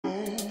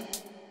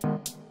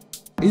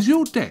Is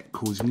your debt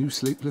causing you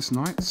sleepless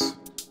nights?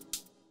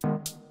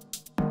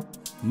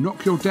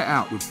 Knock your debt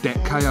out with Debt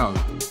KO.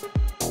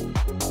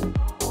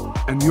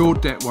 And your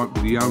debt won't be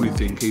the only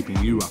thing keeping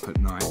you up at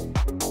night.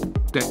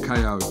 Debt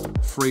KO,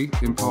 free,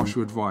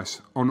 impartial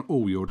advice on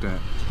all your debt.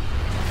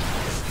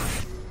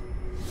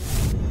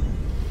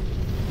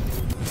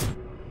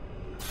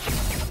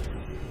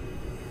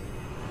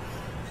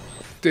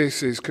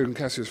 This is KUGAN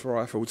CASSIUS for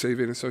IFL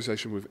TV in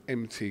association with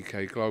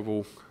MTK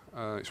Global.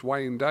 It's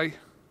weighing day,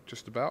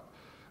 just about.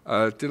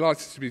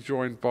 Delighted to be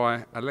joined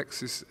by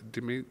Alexis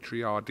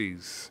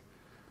Demetriades.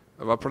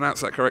 Have I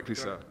pronounced that correctly,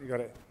 sir? You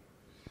got it.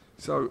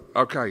 So,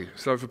 okay,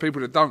 so for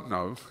people that don't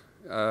know,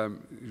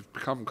 you've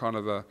become kind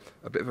of a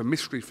bit of a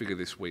mystery figure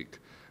this week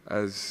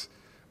as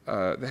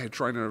the head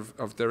trainer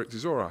of Dereck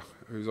Chisora,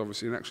 who's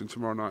obviously in action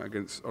tomorrow night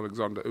against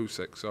Alexander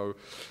Usyk. So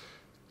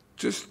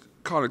just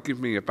kind of give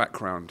me a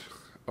background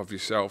of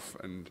yourself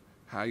and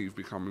how you've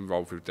become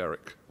involved with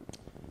Dereck.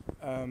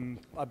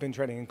 I've been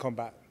training in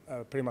combat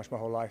pretty much my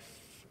whole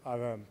life.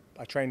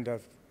 I trained a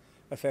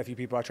fair few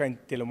people. I trained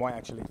Dylan White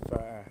actually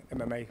for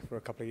MMA for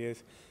a couple of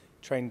years.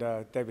 Trained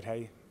David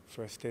Haye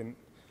for a stint.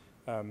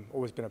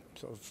 Always been a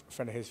sort of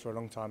friend of his for a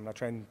long time. And I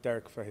trained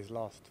Dereck for his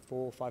last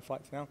 4 or 5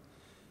 fights now,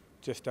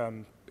 just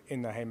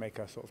in the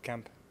Haymaker sort of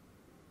camp.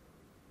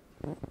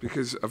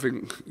 Because I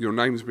think your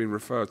name's been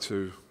referred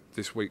to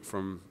this week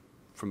from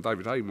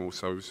David Haye more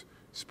so,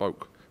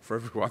 spoke for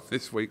everyone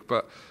this week.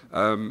 But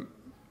I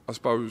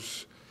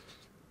suppose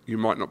you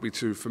might not be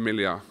too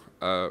familiar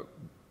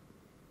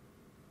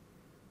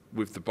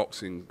with the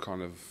boxing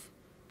kind of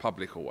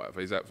public or whatever.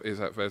 Is that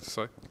fair to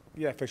say?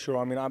 Yeah, for sure.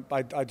 I mean,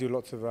 I do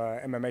lots of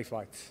MMA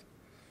fights,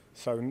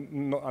 so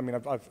not, I mean,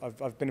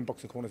 I've been in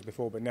boxing corners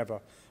before, but never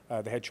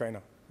the head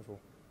trainer before.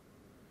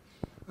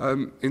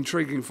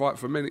 Intriguing fight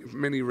for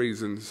many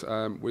reasons.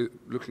 We're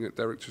looking at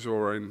Dereck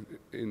Chisora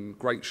in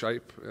great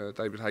shape.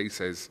 David Haye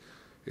says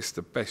it's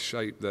the best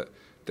shape that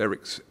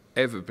Dereck's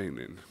ever been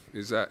in.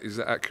 Is that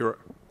accurate?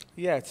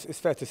 Yeah, it's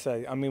fair to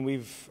say. I mean,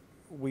 we've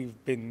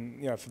been,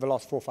 you know, for the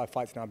last 4 or 5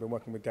 fights now, I've been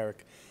working with Dereck,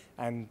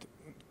 and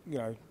you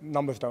know,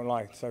 numbers don't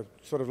lie. So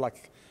sort of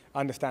like, I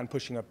understand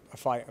pushing a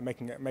fight and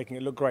making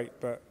it look great,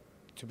 but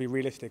to be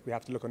realistic, we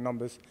have to look at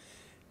numbers.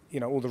 You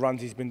know, all the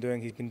runs he's been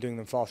doing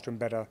them faster and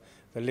better.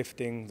 The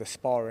lifting, the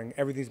sparring,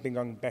 everything's been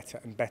going better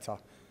and better.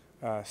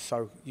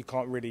 So you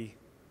can't really,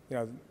 you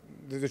know,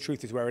 the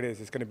truth is where it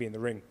is. It's going to be in the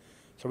ring.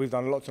 So we've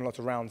done lots and lots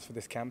of rounds for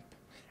this camp,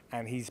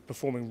 and he's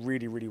performing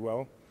really, really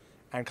well,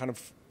 and kind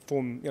of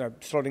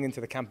slotting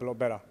into the camp a lot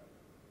better.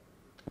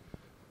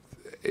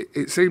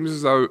 It seems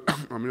as though,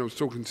 I mean, I was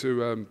talking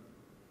to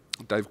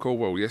Dave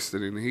Caldwell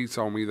yesterday, and he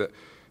told me that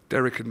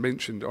Dereck had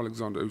mentioned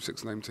Alexander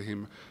Usyk's name to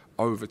him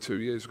over 2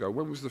 years ago.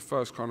 When was the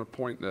first kind of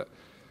point that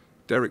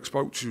Dereck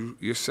spoke to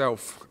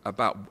yourself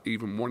about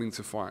even wanting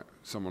to fight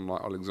someone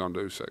like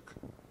Alexander Usyk?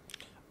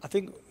 I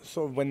think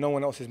sort of when no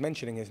one else is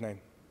mentioning his name.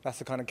 That's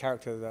the kind of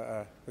character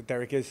that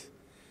Dereck is.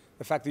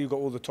 The fact that you've got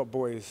all the top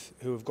boys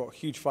who have got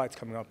huge fights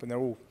coming up, and they're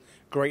all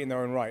great in their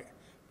own right,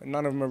 but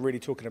none of them are really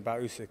talking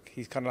about Usyk.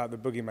 He's kind of like the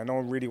boogeyman. No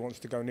one really wants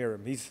to go near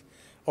him. He's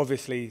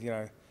obviously, you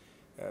know,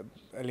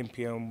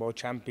 Olympian, world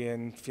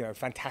champion, you know,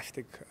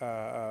 fantastic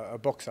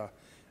boxer,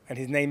 and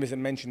his name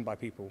isn't mentioned by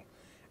people,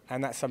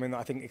 and that's something that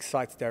I think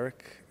excites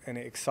Dereck, and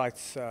it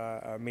excites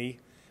me,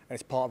 and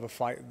it's part of a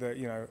fight that,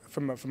 you know,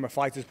 from a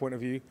fighter's point of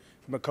view,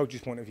 from a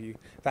coach's point of view,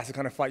 that's the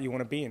kind of fight you want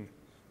to be in.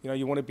 You know,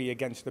 you want to be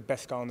against the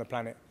best guy on the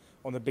planet,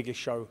 on the biggest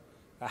show,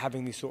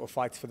 having these sort of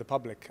fights for the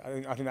public.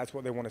 I think that's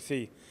what they want to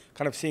see.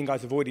 Kind of seeing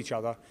guys avoid each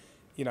other,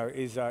 you know,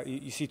 is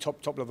you see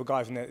top level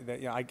guys, and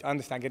you know, I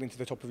understand getting to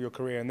the top of your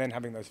career and then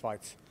having those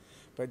fights.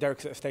 But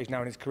Dereck's at a stage now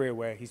in his career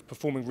where he's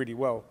performing really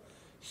well,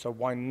 so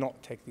why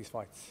not take these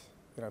fights,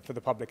 you know, for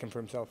the public and for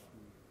himself?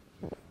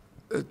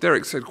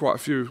 Dereck said quite a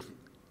few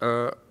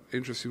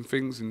interesting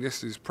things in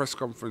yesterday's press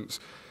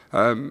conference.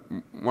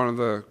 One of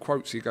the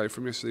quotes he gave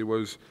from yesterday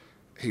was,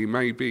 he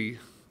may be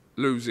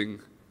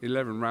losing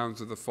 11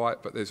 rounds of the fight,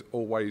 but there's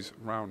always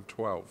round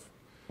 12.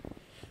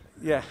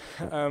 Yeah,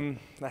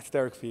 that's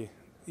Dereck for you.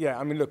 Yeah,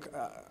 I mean, look,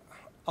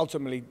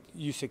 ultimately,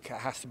 Usyk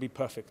has to be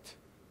perfect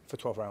for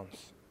 12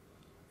 rounds,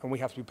 and we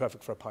have to be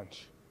perfect for a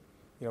punch.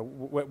 You know,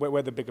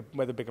 we're the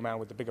bigger man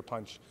with the bigger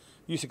punch.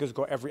 Usyk has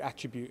got every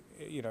attribute,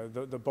 you know,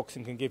 the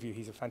boxing can give you.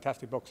 He's a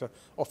fantastic boxer,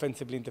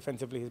 offensively and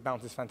defensively. His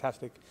bounce is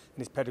fantastic, and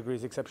his pedigree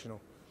is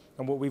exceptional.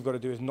 And what we've got to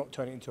do is not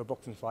turn it into a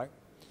boxing fight.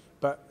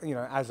 But, you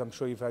know, as I'm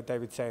sure you've heard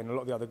David say, and a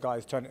lot of the other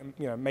guys,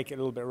 make it a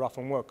little bit rough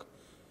and work.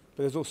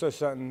 But there's also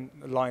certain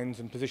lines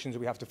and positions that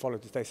we have to follow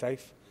to stay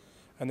safe.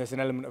 And there's an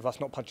element of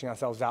us not punching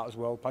ourselves out as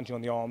well, punching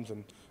on the arms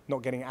and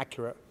not getting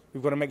accurate.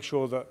 We've got to make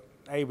sure that,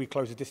 A, we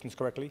close the distance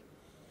correctly,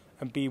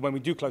 and B, when we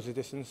do close the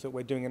distance, that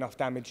we're doing enough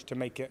damage to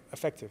make it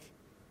effective.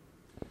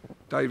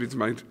 David's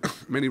made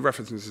many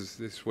references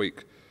this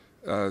week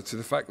to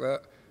the fact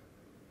that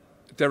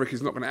Dereck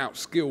is not going to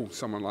outskill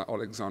someone like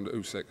Alexander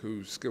Usyk,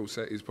 whose skill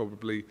set is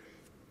probably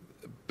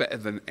better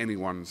than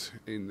anyone's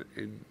in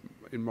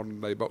modern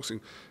day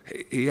boxing.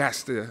 He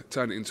has to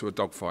turn it into a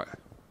dogfight.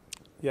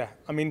 Yeah,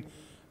 I mean,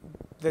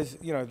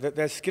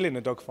 there's skill in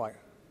a dogfight.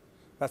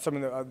 That's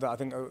something that I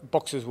think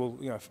boxers will,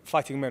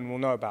 fighting men will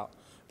know about.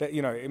 That,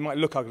 it might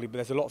look ugly, but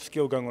there's a lot of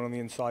skill going on the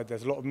inside.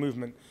 There's a lot of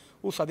movement.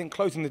 Also, I think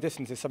closing the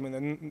distance is something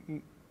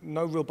that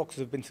no real boxers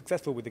have been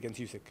successful with against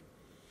Usyk.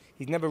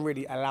 He's never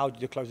really allowed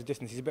you to close the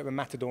distance. He's a bit of a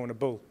matador and a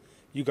bull.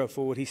 You go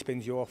forward, he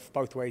spins you off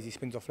both ways. He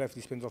spins off left,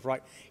 he spins off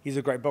right. He's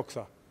a great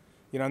boxer.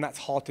 And that's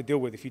hard to deal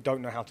with if you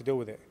don't know how to deal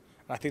with it.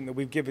 And I think that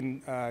we've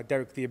given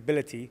Dereck the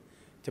ability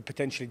to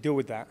potentially deal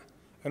with that.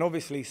 And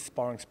obviously,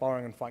 sparring,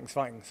 and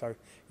fighting. So,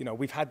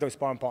 we've had those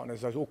sparring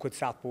partners, those awkward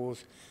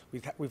southpaws.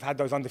 We've had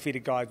those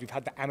undefeated guys. We've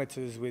had the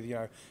amateurs with,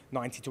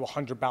 90 to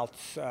 100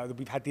 bouts.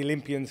 We've had the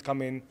Olympians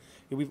come in.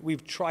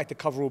 We've tried to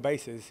cover all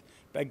bases.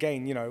 But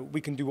again,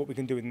 we can do what we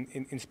can do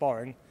in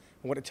sparring.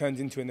 And what it turns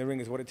into in the ring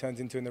is what it turns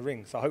into in the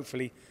ring. So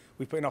hopefully,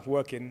 we've put enough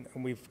work in,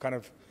 and we've kind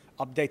of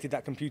updated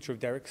that computer of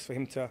Dereck's for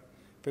him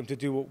to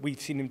do what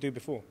we've seen him do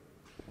before.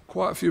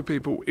 Quite a few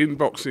people in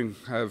boxing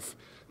have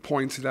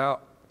pointed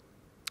out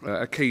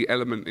a key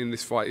element in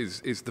this fight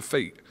is the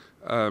feet.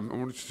 I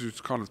wanted you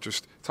to kind of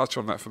just touch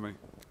on that for me.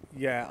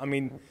 Yeah, I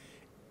mean,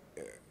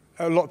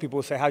 a lot of people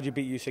will say, how do you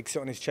beat Usyk?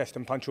 Sit on his chest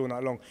and punch all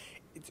night long.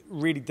 It's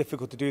really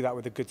difficult to do that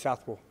with a good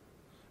southpaw.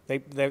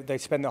 They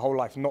spend their whole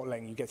life not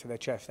letting you get to their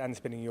chest and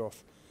spinning you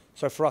off.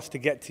 So for us to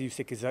get to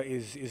Usyk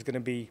is going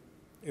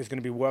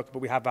to be work, but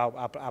we have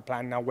our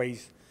plan and our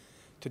ways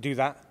to do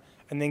that.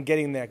 And then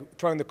getting there,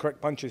 throwing the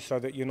correct punches so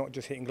that you're not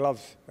just hitting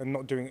gloves and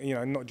not doing,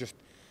 not just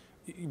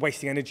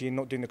wasting energy and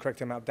not doing the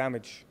correct amount of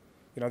damage.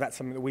 That's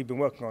something that we've been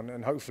working on,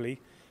 and hopefully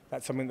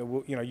that's something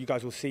that you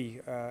guys will see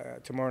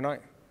tomorrow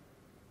night.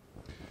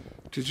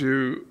 Did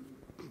you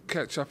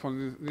catch up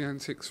on the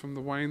antics from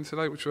the weigh-in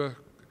today, which were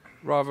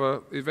rather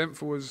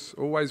eventful as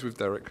always with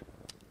Dereck?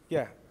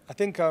 Yeah, I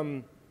think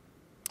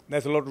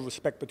there's a lot of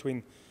respect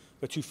between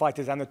the two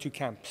fighters and the two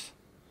camps.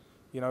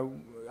 I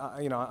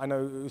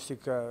know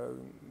Usyk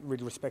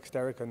really respects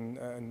Dereck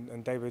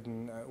and David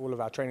and all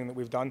of our training that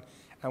we've done,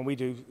 and we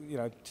do,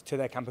 to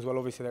their camp as well.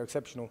 Obviously, they're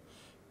exceptional,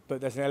 but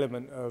there's an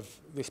element of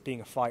this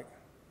being a fight,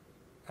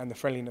 and the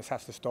friendliness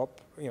has to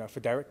stop, for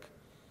Dereck,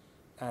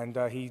 and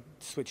he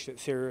switched it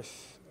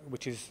serious,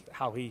 which is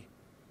how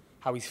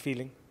he's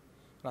feeling,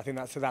 and I think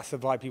that's the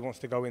vibe he wants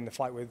to go in the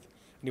fight with,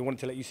 and he wanted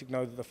to let Usyk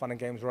know that the fun and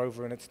games were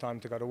over and it's time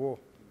to go to war.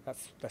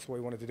 That's what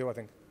he wanted to do, I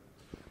think.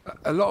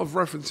 A lot of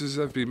references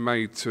have been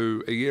made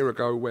to a year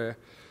ago where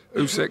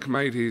Usyk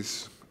made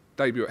his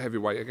debut at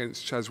heavyweight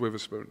against Chaz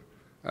Witherspoon,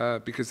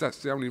 because that's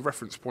the only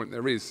reference point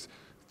there is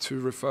to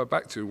refer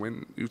back to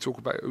when you talk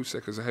about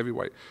Usyk as a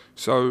heavyweight.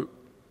 So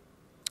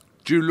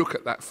do you look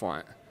at that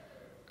fight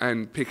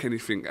and pick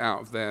anything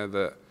out of there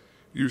that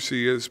you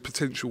see as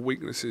potential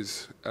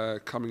weaknesses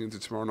coming into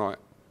tomorrow night?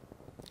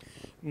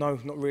 No,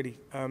 not really.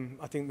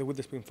 I think the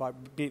Witherspoon fight,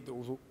 be it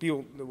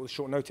that was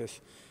short notice,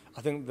 I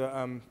think that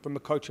from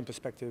a coaching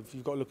perspective,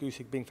 you've got to look at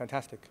Usyk being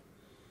fantastic,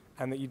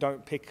 and that you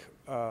don't pick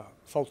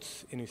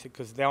faults in Usyk,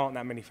 because there aren't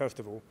that many, first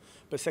of all.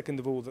 But second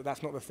of all,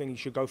 that's not the thing you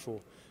should go for.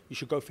 You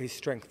should go for his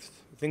strengths,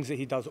 things that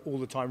he does all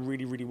the time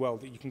really, really well,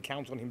 that you can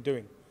count on him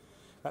doing.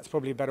 That's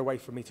probably a better way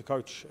for me to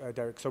coach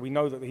Dereck. So we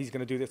know that he's going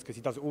to do this because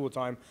he does it all the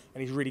time,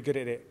 and he's really good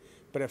at it.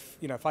 But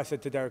if I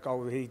said to Dereck,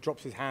 oh, he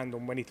drops his hand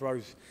on when he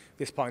throws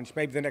this punch,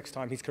 maybe the next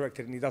time he's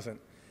corrected and he doesn't.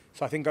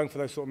 So I think going for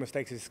those sort of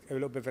mistakes is a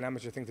little bit of an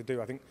amateur thing to do.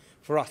 I think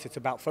for us, it's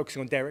about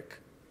focusing on Dereck,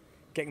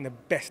 getting the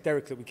best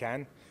Dereck that we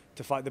can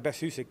to fight the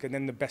best Usyk, and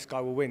then the best guy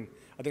will win.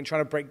 I think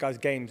trying to break guys'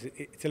 games,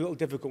 it's a little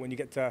difficult when you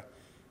get to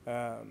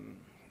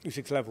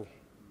Usyk's level.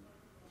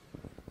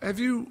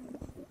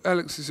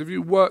 Alexis, have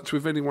you worked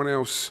with anyone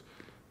else,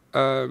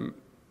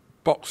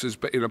 boxers,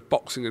 but in a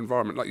boxing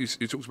environment? Like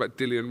you talked about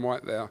Dillian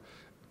White there,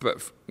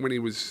 but when he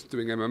was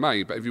doing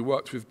MMA, but have you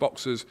worked with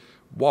boxers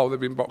while they've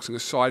been boxing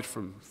aside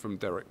from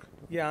Dereck?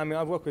 Yeah, I mean,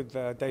 I've worked with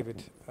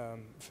David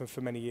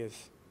for many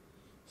years.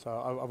 So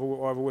I've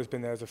always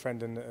been there as a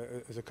friend and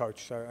as a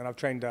coach. So, and I've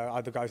trained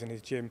other guys in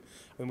his gym,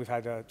 and we've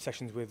had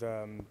sessions with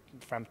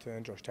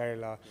Frampton, Josh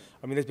Taylor.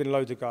 I mean, there's been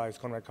loads of guys,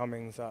 Conrad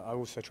Cummings. I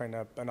also trained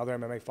another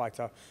MMA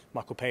fighter,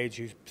 Michael Page,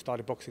 who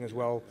started boxing as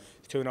well.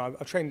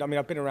 I've trained,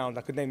 I've been around,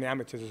 I could name the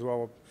amateurs as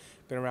well.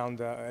 I've been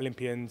around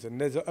Olympians,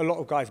 and there's a lot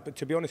of guys. But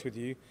to be honest with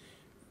you,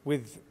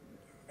 with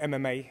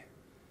MMA,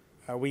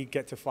 we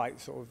get to fight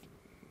sort of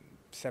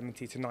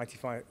 70 to 90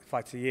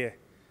 fights a year.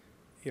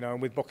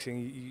 And with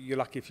boxing, you're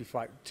lucky if you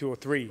fight 2 or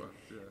 3. Right,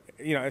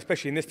 yeah.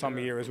 Especially in this time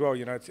of year as well.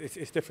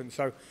 It's different.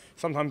 So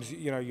sometimes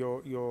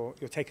you're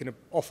taken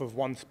off of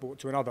one sport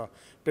to another.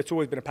 But it's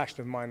always been a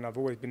passion of mine. And I've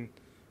always been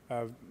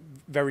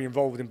very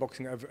involved in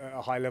boxing at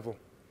a high level.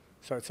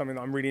 So it's something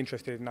that I'm really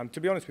interested in. And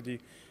to be honest with you,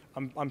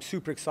 I'm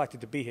super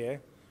excited to be here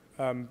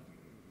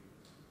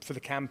for the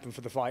camp and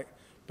for the fight.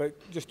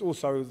 But just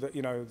also that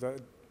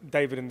that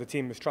David and the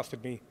team has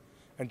trusted me,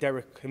 and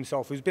Dereck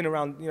himself, who's been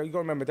around. You've got to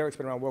remember, Dereck's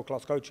been around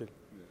world-class coaching.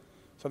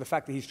 So the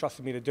fact that he's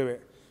trusted me to do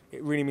it,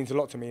 it really means a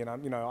lot to me.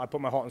 And I put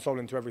my heart and soul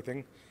into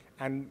everything.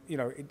 And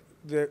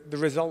the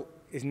result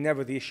is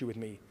never the issue with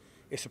me.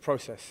 It's a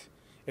process.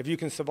 If you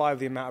can survive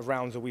the amount of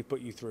rounds that we put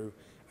you through,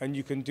 and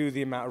you can do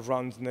the amount of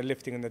runs and the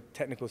lifting and the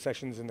technical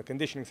sessions and the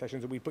conditioning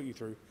sessions that we put you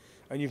through,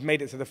 and you've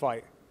made it to the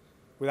fight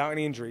without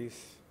any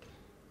injuries,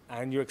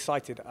 and you're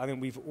excited, I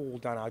think we've all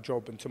done our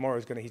job, and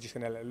tomorrow's he's just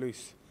going to let it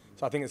loose.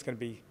 So I think it's going to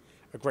be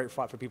a great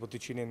fight for people to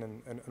tune in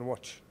and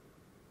watch.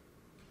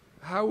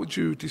 How would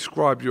you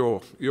describe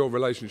your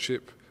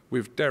relationship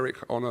with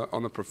Dereck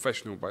on a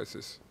professional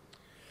basis?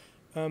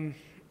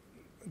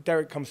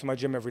 Dereck comes to my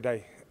gym every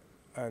day,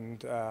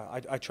 and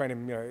I train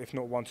him, if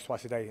not once,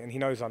 twice a day, and he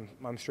knows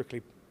I'm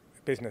strictly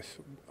business.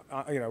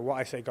 What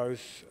I say goes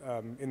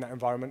in that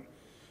environment,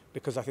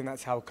 because I think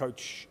that's how a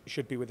coach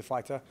should be with the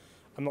fighter.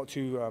 I'm not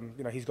too,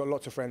 he's got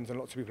lots of friends and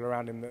lots of people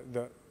around him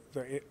that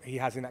he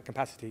has in that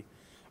capacity.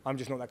 I'm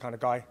just not that kind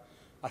of guy.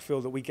 I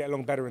feel that we get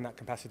along better in that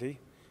capacity,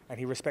 and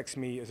he respects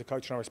me as a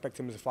coach, and I respect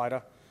him as a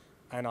fighter.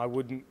 And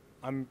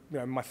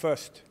my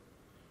first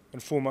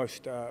and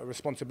foremost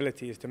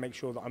responsibility is to make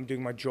sure that I'm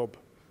doing my job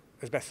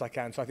as best as I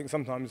can. So I think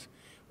sometimes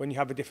when you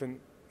have a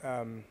different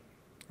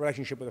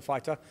relationship with a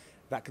fighter,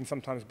 that can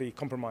sometimes be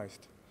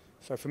compromised.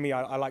 So for me,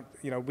 I like,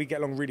 we get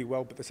along really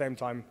well, but at the same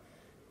time,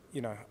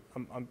 I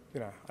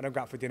don't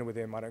go out for dinner with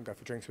him. I don't go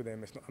for drinks with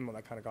him. I'm not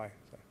that kind of guy.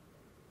 So.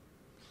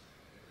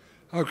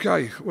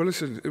 Okay, well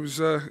listen, it's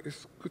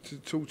good to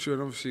talk to you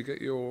and obviously get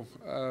your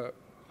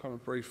kind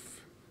of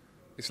brief.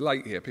 It's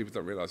late here. People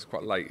don't realise it's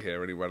quite late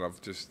here anyway. And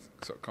I've just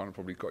sort of kind of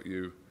probably got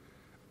you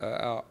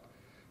out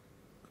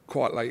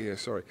quite late here.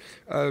 Sorry.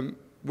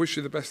 Wish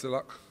you the best of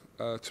luck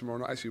tomorrow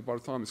night. Actually, by the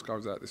time this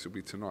goes out, this will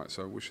be tonight.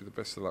 So wish you the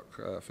best of luck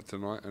for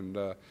tonight. And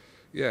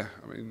yeah,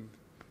 I mean,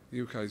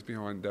 UK's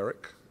behind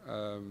Dereck,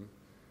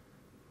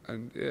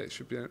 and yeah, it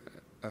should be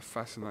a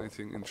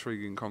fascinating,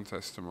 intriguing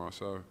contest tomorrow.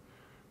 So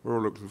we're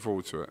all looking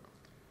forward to it.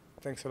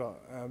 Thanks a lot.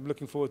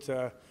 Looking forward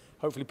to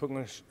hopefully putting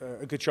on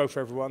a good show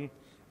for everyone.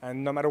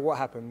 And no matter what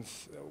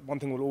happens, one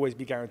thing will always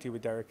be guaranteed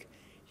with Dereck: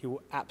 he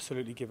will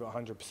absolutely give it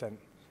 100%,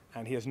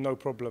 and he has no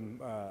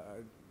problem,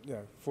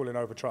 falling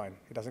over trying.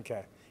 He doesn't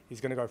care. He's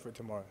going to go for it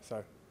tomorrow, so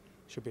it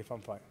should be a fun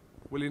fight.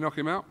 Will he knock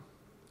him out?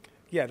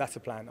 Yeah, that's the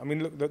plan. I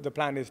mean, look, the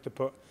plan is to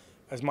put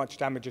as much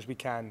damage as we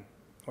can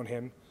on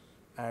him,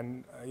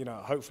 and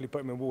hopefully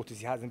put him in waters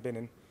he hasn't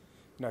been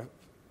in.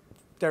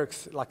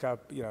 Dereck's like a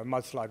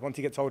mudslide. Once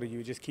he gets hold of you,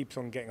 he just keeps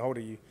on getting hold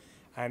of you,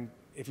 and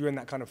if you're in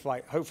that kind of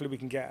fight, hopefully we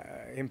can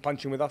get him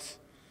punching with us.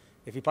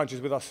 If he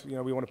punches with us,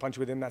 we want to punch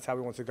with him. That's how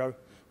we want to go.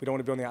 We don't want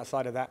to be on the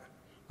outside of that.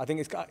 I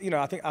think it's,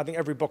 I think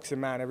every boxing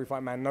man, every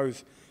fight man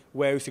knows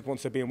where Usyk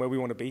wants to be and where we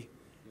want to be.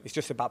 It's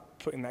just about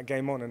putting that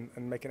game on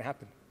and making it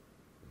happen.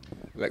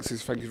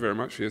 Alexis, thank you very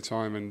much for your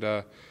time,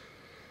 and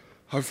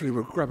hopefully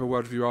we'll grab a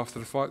word with you after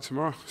the fight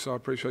tomorrow. So I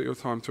appreciate your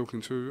time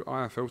talking to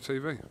IFL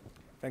TV.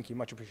 Thank you,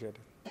 much appreciated.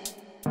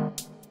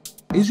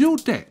 Is your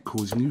debt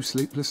causing you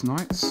sleepless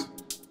nights?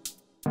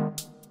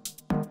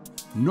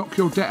 Knock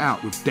your debt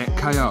out with Debt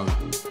KO.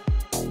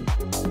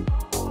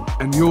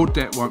 And your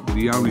debt won't be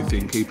the only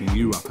thing keeping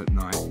you up at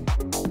night.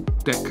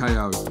 Debt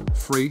KO,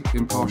 free,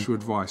 impartial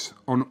advice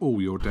on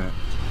all your debt.